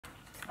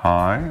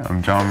Hi,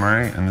 I'm John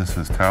Murry, and this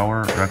is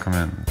Tower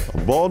Recommends. I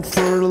bought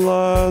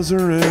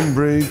fertilizer and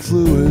brake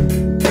fluid.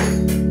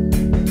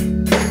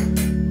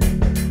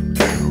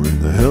 Who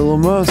in the hell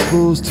am I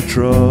supposed to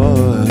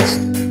trust?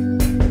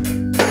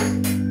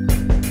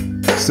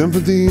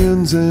 Sympathy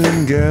ends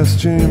in gas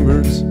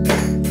chambers.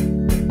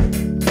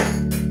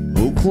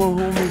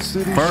 Oklahoma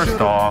City.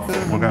 First off,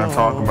 we're going to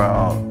talk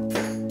about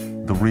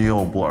the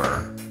real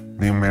Blur,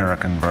 the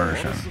American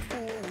version.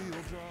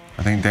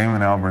 I think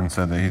Damon Albarn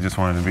said that he just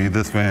wanted to be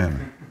this band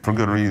for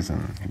good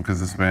reason, because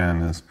this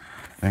band is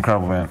an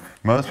incredible band.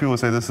 Most people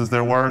say this is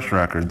their worst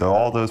record, though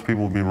all those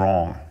people would be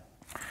wrong.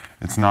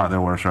 It's not their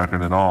worst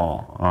record at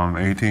all.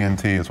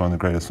 AT&T is one of the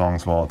greatest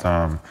songs of all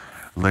time.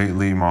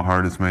 Lately, My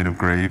Heart Is Made of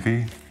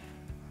Gravy,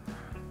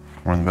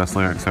 one of the best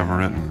lyrics ever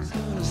written.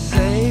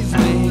 Save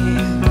me,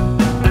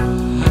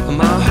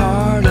 my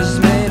heart is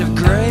made of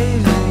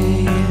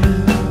gravy,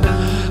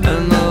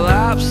 and the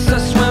laps I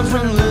swim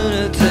from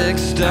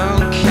lunatics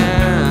don't count.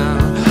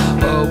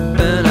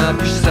 Open up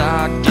your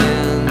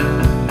stocking,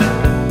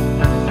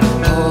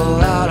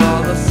 pull out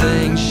all the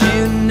things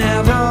you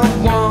never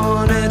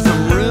wanted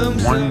from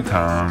rooms. One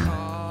time,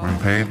 when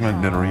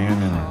Pavement did a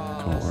reunion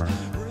tour,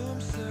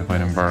 they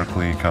played in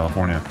Berkeley,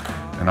 California,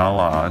 and I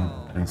lied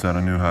and said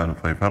I knew how to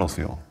play pedal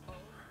steel.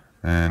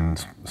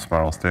 And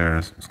Spiral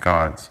Stairs,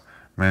 Scott's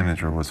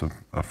manager, was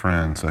a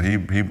friend, so he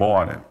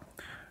bought it.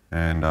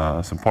 And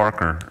so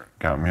Parker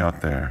got me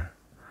out there,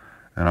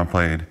 and I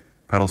played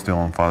pedal steel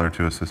on Father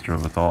to a Sister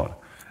of a Thought.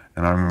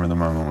 And I remember the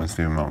moment when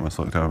Stephen Maltmus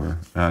looked over,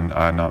 and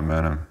I had not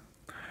met him.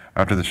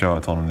 After the show, I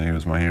told him that he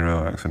was my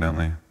hero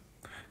accidentally.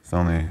 It's the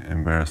only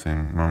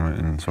embarrassing moment,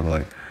 and sort of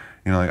like,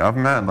 you know, like I've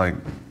met like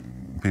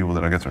people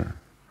that I guess are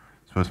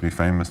supposed to be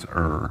famous,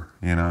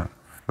 you know,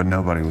 but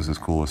nobody was as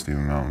cool as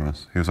Stephen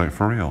Maltmus. He was like,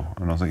 for real?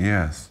 And I was like,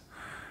 yes.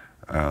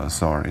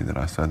 Sorry that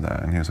I said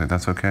that. And he was like,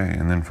 that's okay.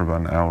 And then for about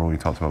an hour, we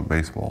talked about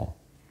baseball.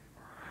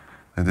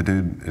 Like, the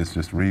dude is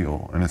just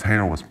real. And his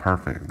hair was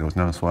perfect. There was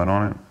no sweat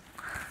on it.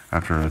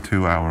 After a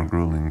 2-hour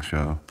grueling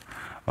show,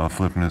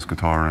 flipping his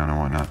guitar around and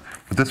whatnot.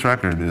 But this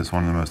record is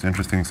one of the most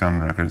interesting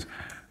sounding records,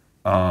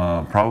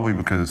 probably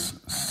because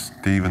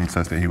Stephen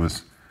says that he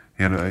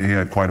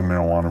had quite a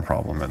marijuana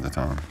problem at the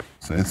time.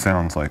 So it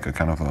sounds like a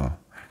kind of a,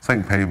 it's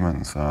like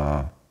Pavement's,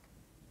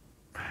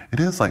 it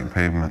is like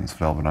Pavement's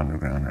Velvet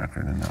Underground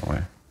record in that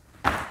way.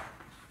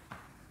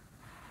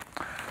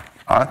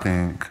 I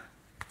think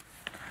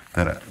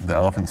that the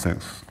Elephant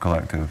Six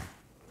Collective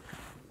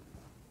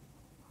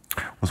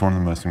was one of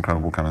the most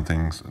incredible kind of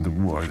things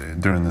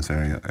during this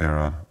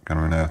era, kind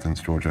of in Athens,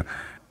 Georgia.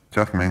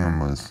 Jeff Mangum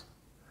was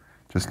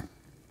just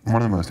one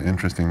of the most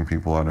interesting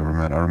people I'd ever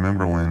met. I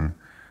remember when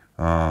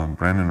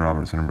Brandon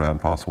Robertson and Brad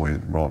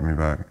Postlethwaite brought me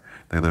back.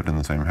 They lived in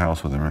the same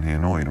house with him, and he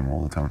annoyed him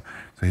all the time.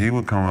 So he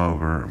would come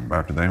over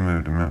after they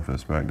moved to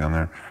Memphis, back down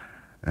there,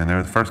 and they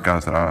were the first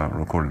guys that I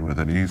recorded with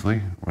at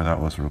Easley, where that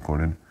was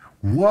recorded.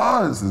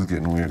 This is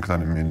getting weird, because I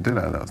didn't mean to do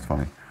that. That was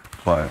funny.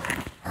 But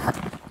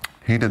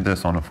he did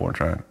this on a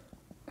 4-track,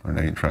 or an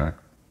 8-track.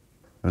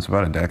 It was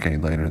about a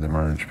decade later that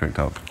Merge picked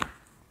up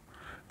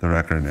the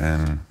record,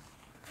 and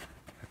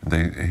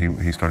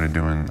he started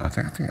doing, I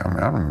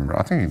remember,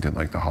 I think he did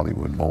like the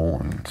Hollywood Bowl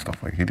and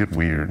stuff like, he did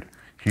weird,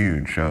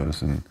 huge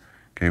shows and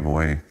gave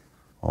away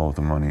all of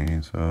the money.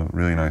 He's a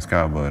really nice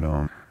guy, but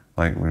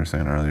like we were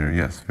saying earlier,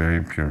 yes,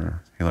 very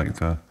pure. He liked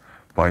to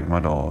bite my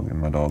dog, and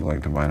my dog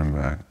liked to bite him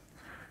back.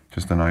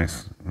 Just a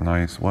nice,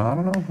 well, I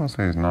don't know if I'll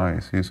say he's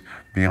nice. He's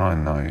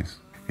beyond nice.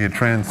 He had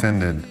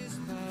transcended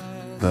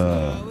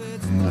the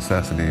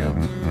necessity of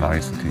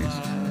niceties.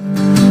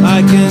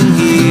 I can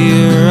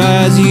hear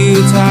as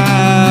you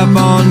tap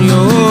on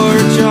your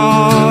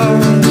jaw,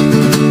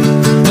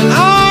 and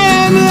I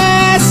am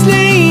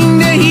listening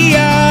to hear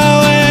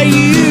where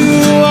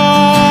you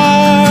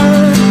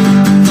are.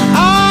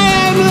 I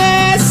am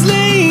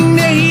listening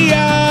to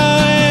hear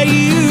where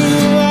you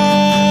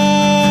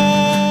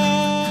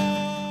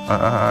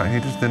are. He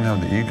just didn't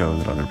have the ego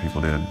that other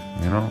people did,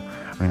 you know?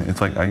 I mean, it's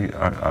like, I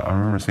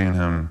remember seeing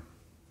him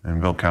and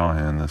Bill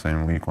Callahan the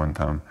same week one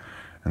time,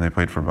 and they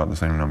played for about the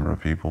same number of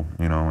people,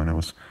 you know, and it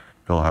was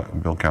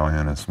Bill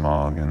Callahan as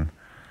Smog, and,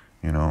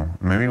 you know,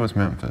 maybe it was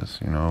Memphis,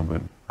 you know,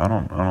 but I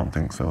don't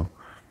think so.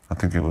 I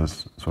think it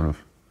was sort of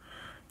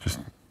just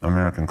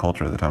American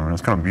culture at the time, and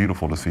it's kind of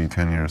beautiful to see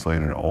 10 years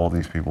later all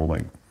these people,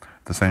 like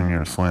the same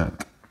year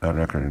Slint, that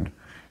record.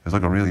 It's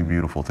like a really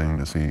beautiful thing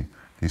to see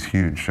these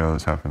huge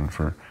shows happen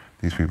for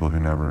these people who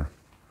never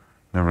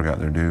got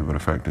their due, but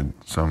affected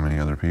so many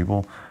other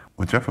people.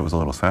 With Jeff, it was a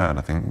little sad,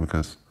 I think,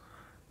 because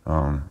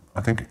well,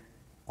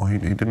 he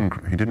didn't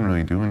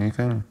really do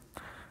anything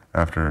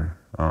after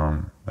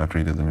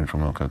he did the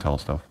Neutral Milk Hotel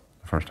stuff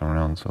the first time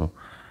around. So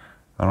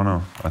I don't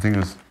know. I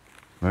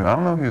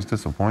don't know if he was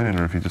disappointed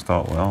or if he just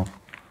thought, well,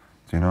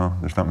 you know,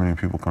 there's not many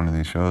people come to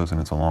these shows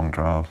and it's a long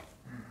drive,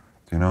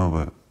 you know.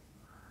 But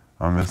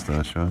I miss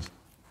those shows.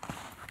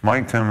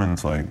 Mike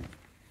Timmons, like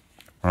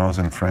when I was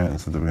in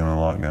France at the beginning of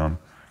the lockdown,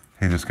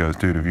 he just goes,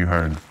 dude, have you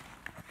heard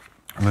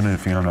the new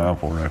Fiona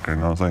record?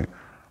 And I was like,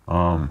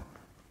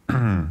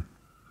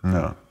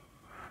 no.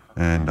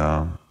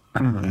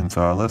 And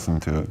so I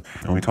listened to it,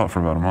 and we talked for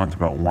about a month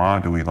about why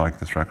do we like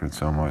this record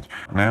so much.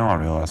 Now I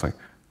realize, like,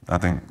 I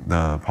think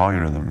the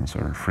polyrhythms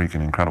are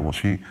freaking incredible.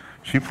 She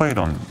played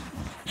on,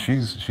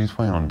 she's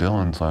playing on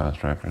Dylan's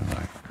last record,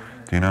 like,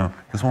 you know,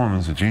 this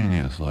woman's a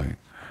genius, like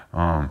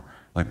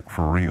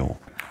for real.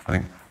 I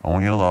think I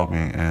Want You to Love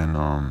Me, and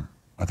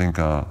I think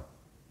oh,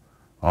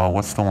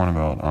 what's the one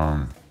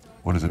about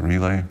what is it,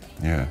 Relay?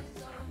 Yeah,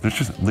 there's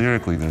just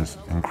lyrically there's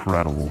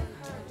incredible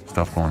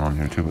stuff going on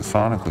here too, but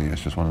sonically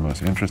it's just one of the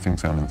most interesting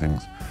sounding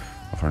things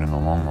I've heard in a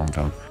long, long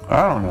time.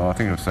 I don't know, I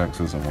think if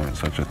sexism weren't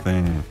such a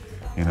thing,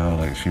 you know,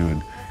 like she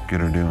would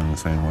get her doing the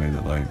same way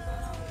that, like,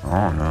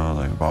 I don't know,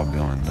 like Bob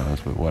Dylan does,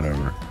 but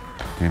whatever,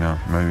 you know,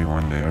 maybe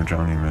one day, or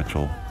Joni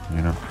Mitchell,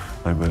 you know,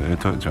 like, but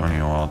it took Joni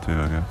a while too,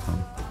 I guess.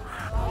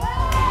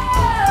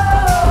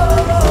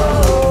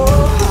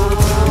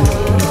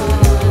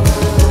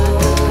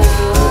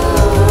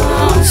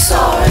 I'm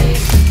sorry.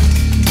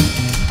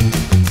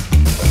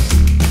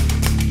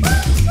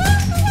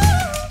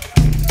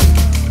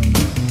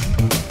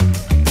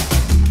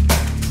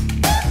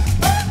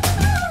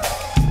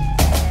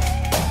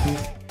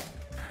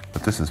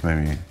 But this is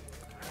maybe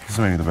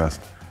the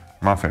best,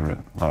 my favorite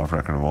live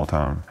record of all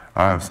time.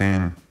 I have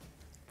seen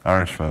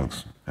Irish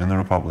folks in the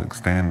Republic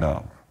stand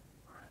up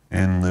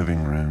in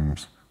living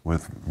rooms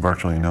with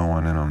virtually no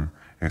one in them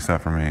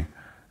except for me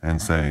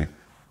and say,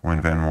 when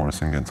Van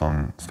Morrison gets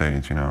on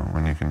stage, you know,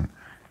 when you can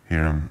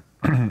hear him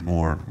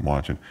or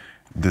watch it,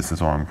 this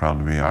is why I'm proud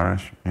to be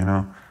Irish, you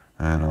know?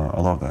 And I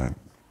love that,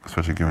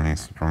 especially given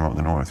he's from up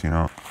the north, you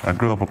know? I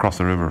grew up across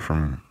the river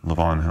from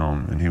Levon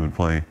Helm, and he would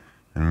play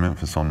in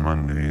Memphis on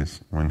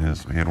Mondays when he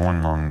had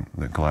one lung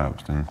that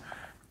collapsed, and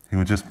he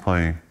would just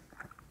play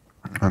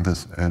at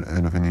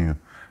a venue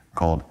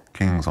called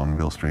Kings on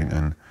Beale Street,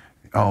 and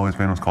his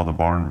band was called the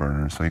Barn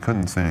Burners, so he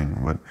couldn't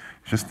sing, but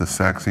he's just the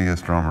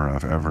sexiest drummer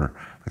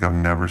I've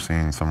never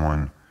seen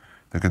someone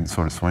that could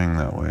sort of swing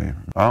that way.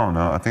 I don't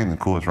know, I think the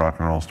coolest rock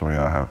and roll story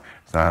I have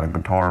is I had a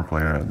guitar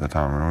player at the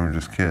time, and we were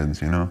just kids,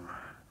 you know,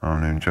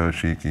 named Joe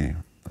Sheeky,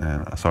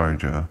 and sorry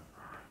Joe,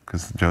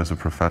 because Joe's a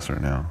professor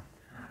now,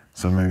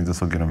 so maybe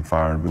this will get him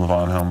fired. But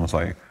Levon Helm was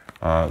like,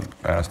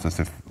 asked us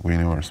if we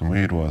knew where some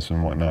weed was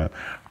and whatnot.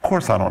 Of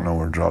course I don't know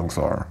where drugs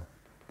are,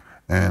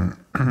 and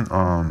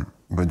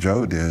but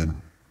Joe did,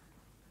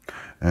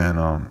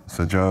 and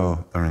so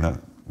Joe, I mean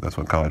that's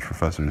what college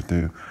professors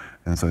do,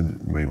 and so,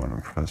 but he wasn't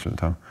a professor at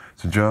the time.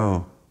 So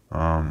Joe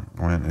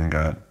went and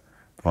got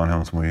Von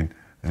Helm some weed,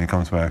 and he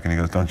comes back and he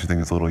goes, "Don't you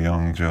think it's a little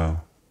young, Joe?"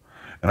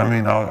 And I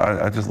mean,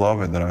 I just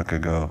love it that I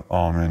could go,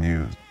 "Oh man,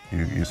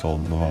 you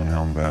sold Levon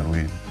Helm bad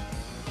weed,"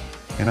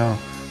 you know.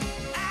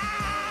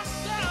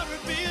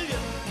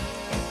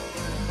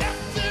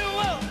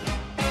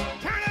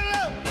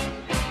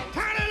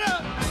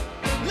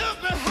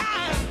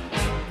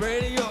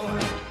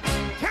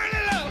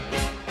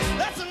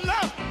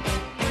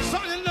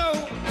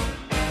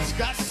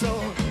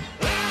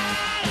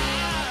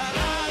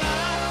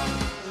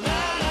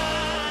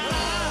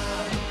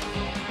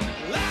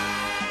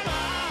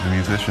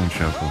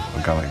 Musicianship of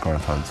a guy like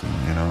Garth Hudson,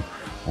 you know,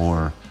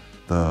 or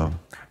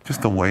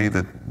just the way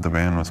that the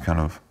band was kind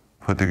of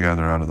put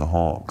together out of the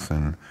Hawks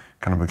and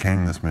kind of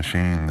became this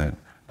machine that,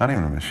 not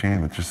even a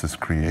machine, but just this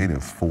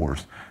creative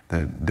force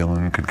that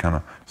Dylan could kind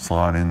of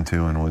slot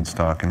into in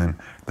Woodstock, and then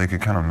they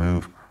could kind of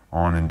move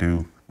on and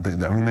do,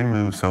 they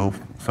moved so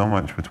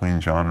much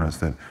between genres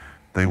that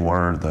they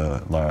were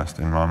the last,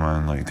 in my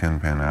mind, like Tin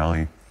Pan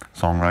Alley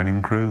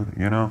songwriting crew,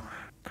 you know?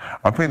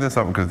 I played this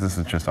up because this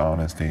is just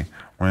honesty.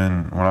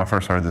 When I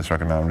first heard this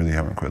record, I really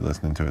haven't quit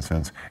listening to it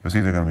since. It was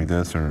either going to be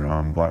this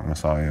or Black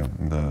Messiah,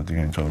 the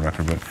Angel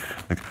record. But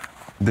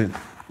like,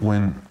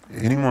 when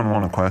anyone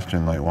want to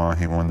question like why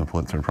he won the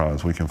Pulitzer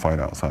Prize, we can fight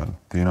outside.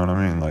 Do you know what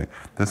I mean? Like,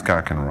 this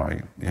guy can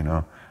write, you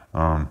know.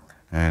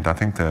 And I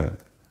think that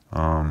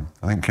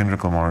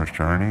Kendrick Lamar's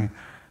journey,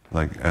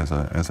 like as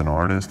an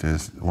artist,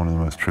 is one of the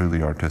most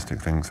truly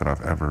artistic things that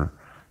I've ever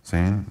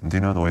seen. Do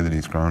you know the way that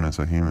he's grown as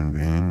a human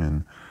being?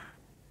 And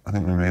I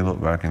think we may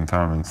look back in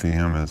time and see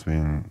him as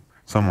being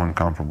someone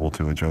comparable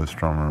to a Joe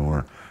Strummer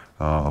or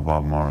a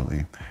Bob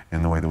Marley,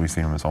 in the way that we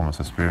see him as almost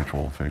a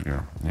spiritual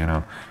figure, you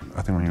know?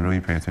 I think when you really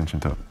pay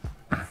attention to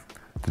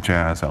the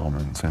jazz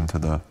elements and to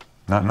the,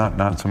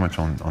 not so much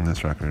on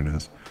this record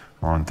as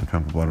on To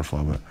Pimp a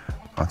Butterfly, but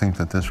I think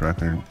that this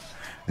record,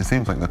 it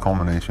seems like the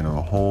culmination of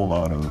a whole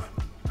lot of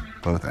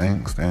both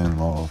angst and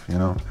love, you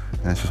know?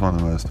 And it's just one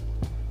of the most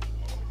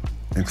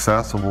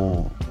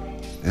accessible,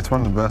 it's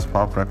one of the best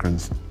pop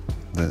records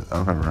that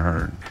I've ever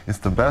heard. It's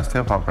the best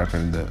hip-hop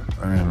record that,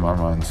 I mean, in my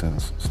mind,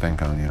 since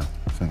Stankonia,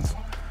 since.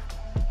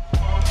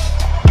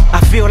 I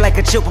feel like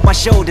a chip on my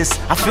shoulders.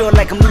 I feel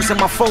like I'm losing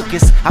my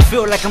focus. I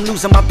feel like I'm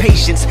losing my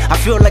patience. I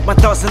feel like my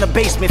thoughts in the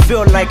basement. I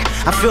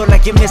feel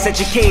like you're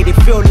miseducated.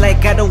 Feel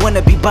like I don't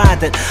wanna be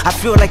bothered. I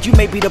feel like you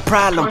may be the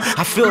problem.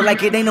 I feel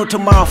like it ain't no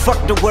tomorrow.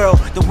 Fuck the world.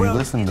 The world. You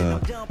listen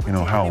to, you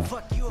know, how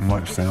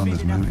much sound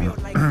is moving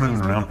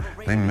around.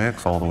 They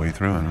mix all the way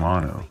through in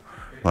mono.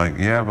 Like,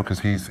 yeah, because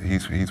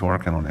he's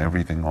working on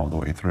everything all the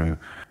way through.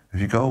 if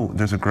you go,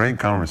 there's a great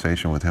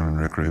conversation with him and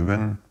Rick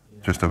Rubin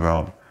just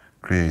about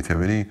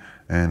creativity.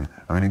 And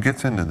I mean, it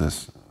gets into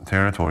this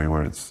territory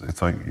where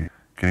it's like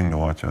getting to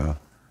watch a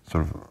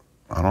sort of,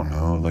 I don't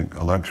know, like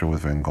a lecture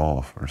with Van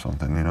Gogh or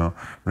something, you know?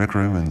 Rick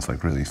Rubin's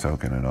like really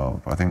soaking it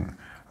up. I think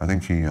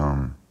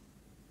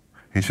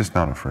he's just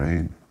not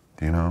afraid,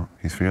 you know?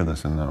 He's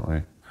fearless in that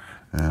way.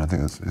 And I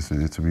think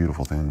it's a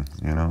beautiful thing,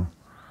 you know?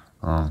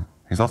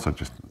 He's also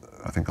just,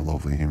 I think, a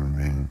lovely human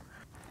being.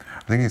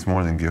 I think he's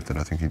more than gifted.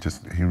 I think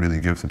he really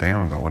gives a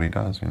damn about what he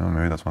does, you know?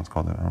 Maybe that's why it's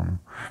called that, I don't know.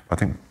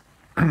 But I think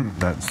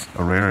that's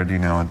a rarity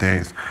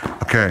nowadays.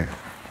 Okay,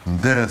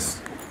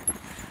 this,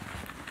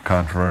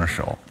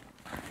 controversial.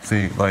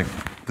 See, like,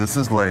 this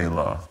is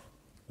Layla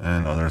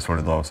and other sort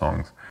of love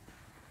songs.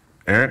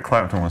 Eric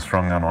Clapton was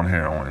strung out on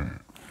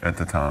heroin at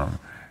the time.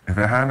 If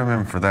it hadn't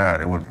been for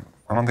that,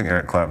 I don't think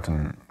Eric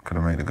Clapton could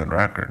have made a good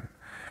record.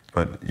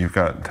 But you've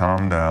got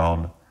Tom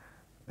Dowd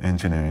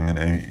engineering, and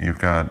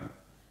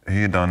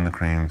he had done the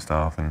Cream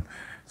stuff, and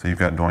so you've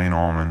got Duane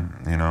Allman,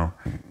 you know,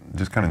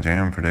 just kind of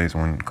jammed for days.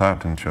 When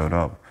Clapton showed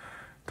up,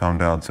 Tom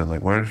Dowd said,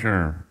 like, where's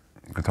your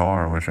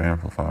guitar, where's your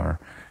amplifier?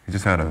 He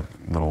just had a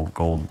little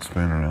gold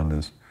spoon around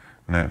his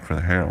neck for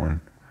the heroin,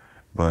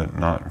 but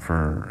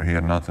he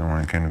had nothing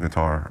when it came to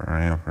guitar or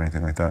amp or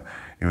anything like that,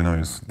 even though he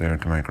was there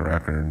to make a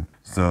record.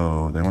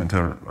 So they went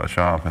to a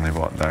shop and they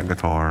bought that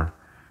guitar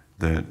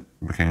that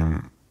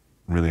became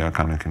really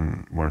iconic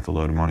and worth a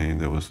load of money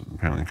that was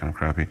apparently kind of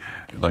crappy.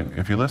 Like,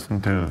 if you listen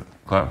to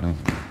Clapton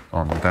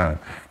on like that,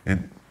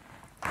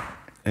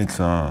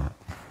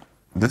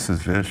 this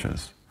is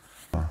vicious.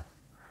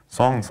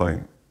 Songs like,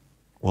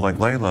 well, like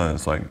Layla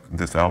is like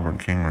this Albert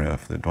King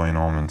riff that Duane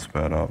Allman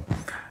sped up.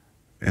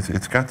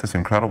 It's got this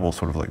incredible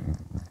sort of like,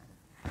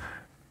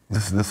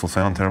 this will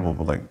sound terrible,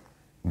 but like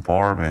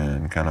bar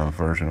band kind of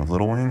version of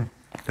Little Wing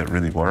that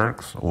really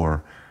works,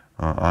 or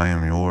I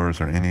Am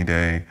Yours, or Any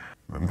Day.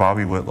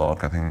 Bobby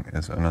Whitlock, I think,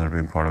 is another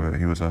big part of it.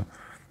 He was a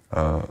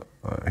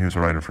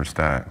writer for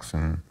Stax,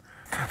 and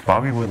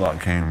Bobby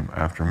Whitlock came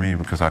after me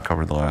because I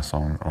covered the last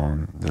song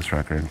on this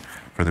record,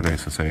 For the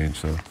Graceless Age,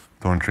 so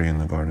Thorn Tree in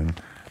the Garden,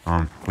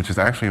 which is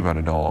actually about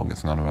a dog.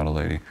 It's not about a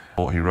lady.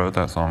 Well, he wrote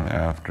that song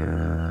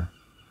after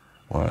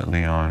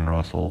Leon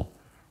Russell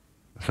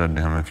said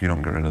to him, if you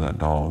don't get rid of that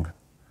dog,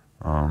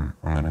 I'm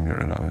going to get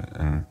rid of it.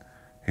 And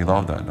he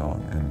loved that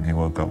dog, and he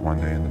woke up one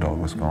day and the dog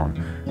was gone.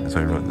 And so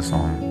he wrote the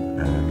song,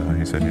 and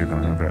he said, you're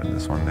going to regret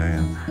this one day.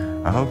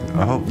 And I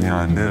hope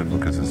Leon did,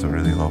 because it's a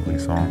really lovely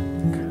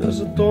song. There's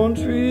a thorn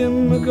tree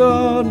in the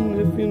garden,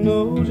 if you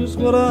know just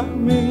what I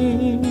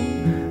mean.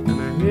 And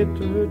I hate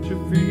to hurt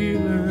your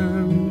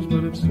feelings,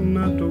 but it's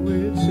not the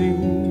way it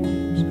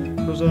seems,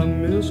 'cause I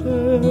miss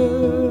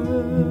her.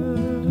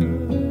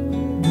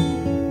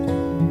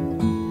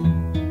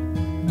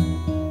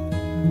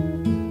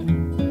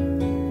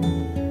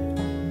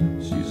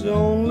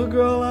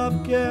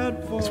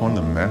 It's one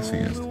of the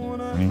messiest.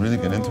 When you really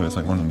get into it, it's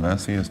like one of the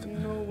messiest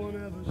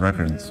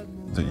records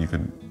that you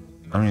could.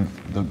 I mean,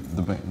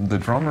 the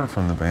drummer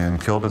from the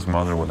band killed his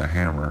mother with a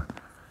hammer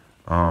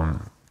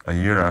a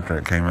year after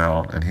it came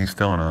out, and he's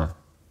still in an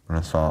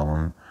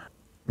asylum.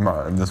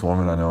 This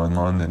woman I know in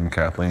London,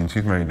 Kathleen,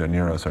 she's married to a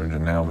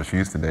neurosurgeon now, but she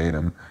used to date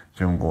him,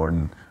 Jim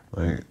Gordon,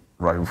 like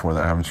right before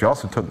that happened. She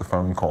also took the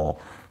phone call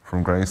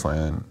from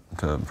Graceland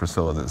to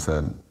Priscilla that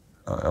said,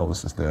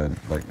 Elvis is dead.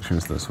 Like, she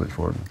was the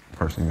switchboard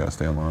person. You got to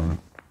stay on line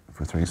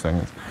for 3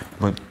 seconds.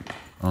 But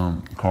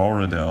Carl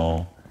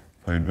Riddell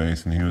played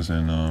bass, and he was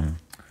in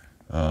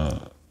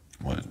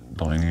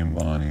Delaney and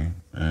Bonnie,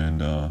 and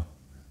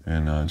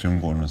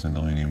Jim Gordon was in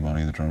Delaney and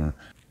Bonnie, the drummer.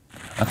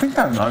 I think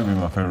that might be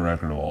my favorite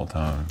record of all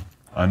time.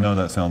 I know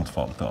that sounds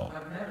fucked up.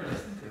 I've never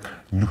listened to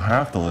it. You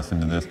have to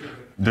listen to this.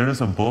 There is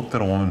a book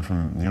that a woman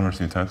from the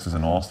University of Texas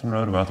in Austin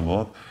wrote about the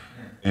book.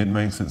 It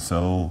makes it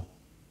so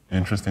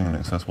interesting and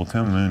accessible.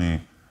 Tim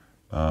Mooney,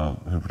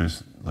 who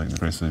produced like the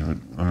Graceland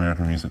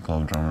American Music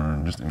Club drummer,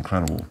 and just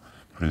incredible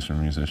producer,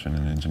 musician,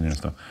 and engineer and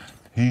stuff.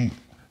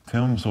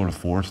 Tim sort of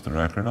forced the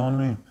record on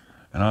me,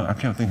 and I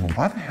kept thinking,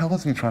 why the hell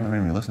is he trying to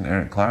make me listen to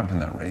Eric Clapton,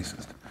 that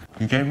racist?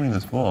 He gave me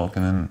this book,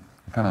 and then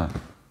I kind of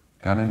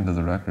got into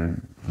the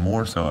record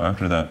more so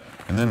after that,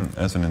 and then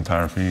as an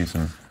entire piece,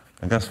 and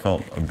I guess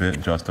felt a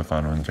bit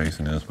justified when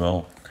Jason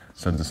Isbell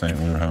said the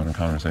same. We were having a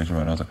conversation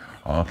about it, and I was like,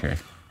 oh, okay,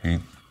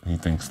 he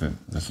thinks that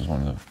this is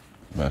one of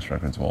the best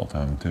records of all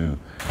time, too.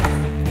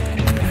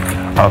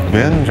 I've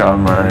been John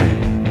Murray.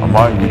 I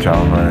might be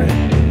John Murray.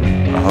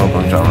 I hope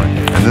I'm John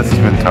Murray. And this has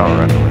been Tower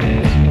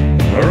Records.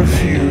 I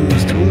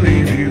refuse to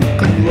believe you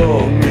could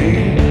love me.